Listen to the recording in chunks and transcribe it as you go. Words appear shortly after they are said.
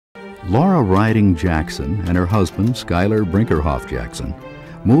Laura Riding Jackson and her husband, Schuyler Brinkerhoff Jackson,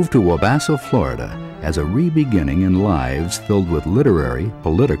 moved to Wabasca, Florida as a re-beginning in lives filled with literary,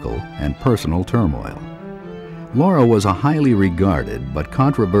 political, and personal turmoil. Laura was a highly regarded but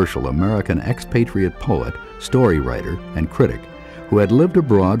controversial American expatriate poet, story writer, and critic who had lived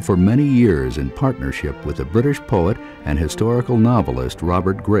abroad for many years in partnership with the British poet and historical novelist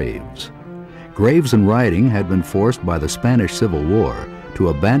Robert Graves. Graves and Riding had been forced by the Spanish Civil War to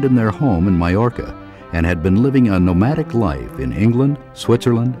abandon their home in Majorca and had been living a nomadic life in England,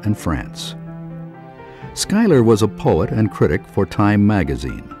 Switzerland, and France. Schuyler was a poet and critic for Time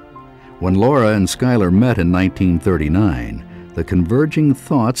magazine. When Laura and Schuyler met in 1939, the converging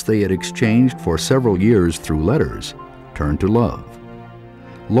thoughts they had exchanged for several years through letters turned to love.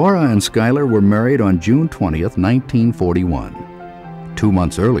 Laura and Schuyler were married on June 20th, 1941. 2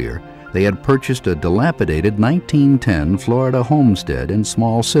 months earlier, they had purchased a dilapidated 1910 Florida homestead in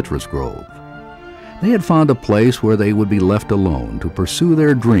Small Citrus Grove. They had found a place where they would be left alone to pursue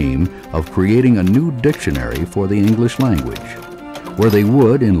their dream of creating a new dictionary for the English language, where they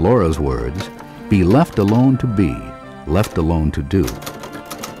would, in Laura's words, be left alone to be, left alone to do.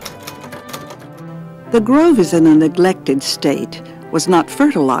 The grove is in a neglected state, was not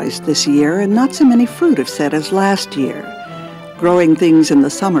fertilized this year, and not so many fruit have set as last year. Growing things in the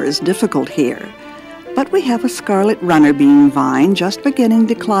summer is difficult here, but we have a scarlet runner bean vine just beginning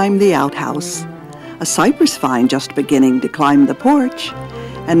to climb the outhouse, a cypress vine just beginning to climb the porch,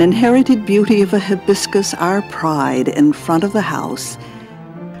 an inherited beauty of a hibiscus, our pride, in front of the house.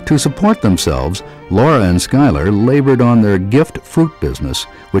 To support themselves, Laura and Schuyler labored on their gift fruit business,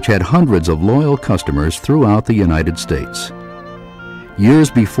 which had hundreds of loyal customers throughout the United States.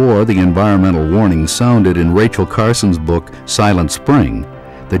 Years before the environmental warning sounded in Rachel Carson's book, Silent Spring,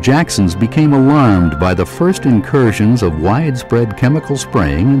 the Jacksons became alarmed by the first incursions of widespread chemical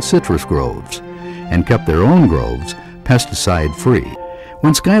spraying in citrus groves, and kept their own groves pesticide-free.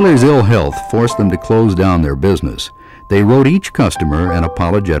 When Schuyler's ill health forced them to close down their business, they wrote each customer an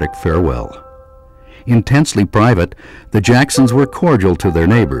apologetic farewell. Intensely private, the Jacksons were cordial to their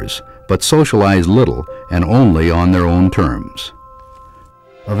neighbors, but socialized little and only on their own terms.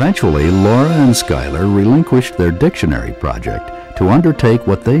 Eventually, Laura and Schuyler relinquished their dictionary project to undertake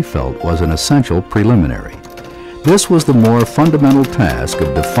what they felt was an essential preliminary. This was the more fundamental task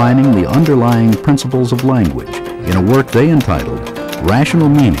of defining the underlying principles of language in a work they entitled Rational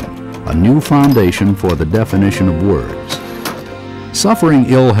Meaning, a New Foundation for the Definition of Words. Suffering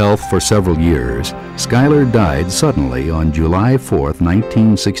ill health for several years, Schuyler died suddenly on July 4,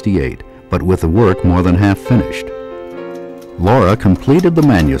 1968, but with the work more than half finished. Laura completed the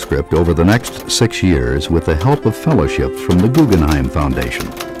manuscript over the next 6 years with the help of fellowships from the Guggenheim Foundation.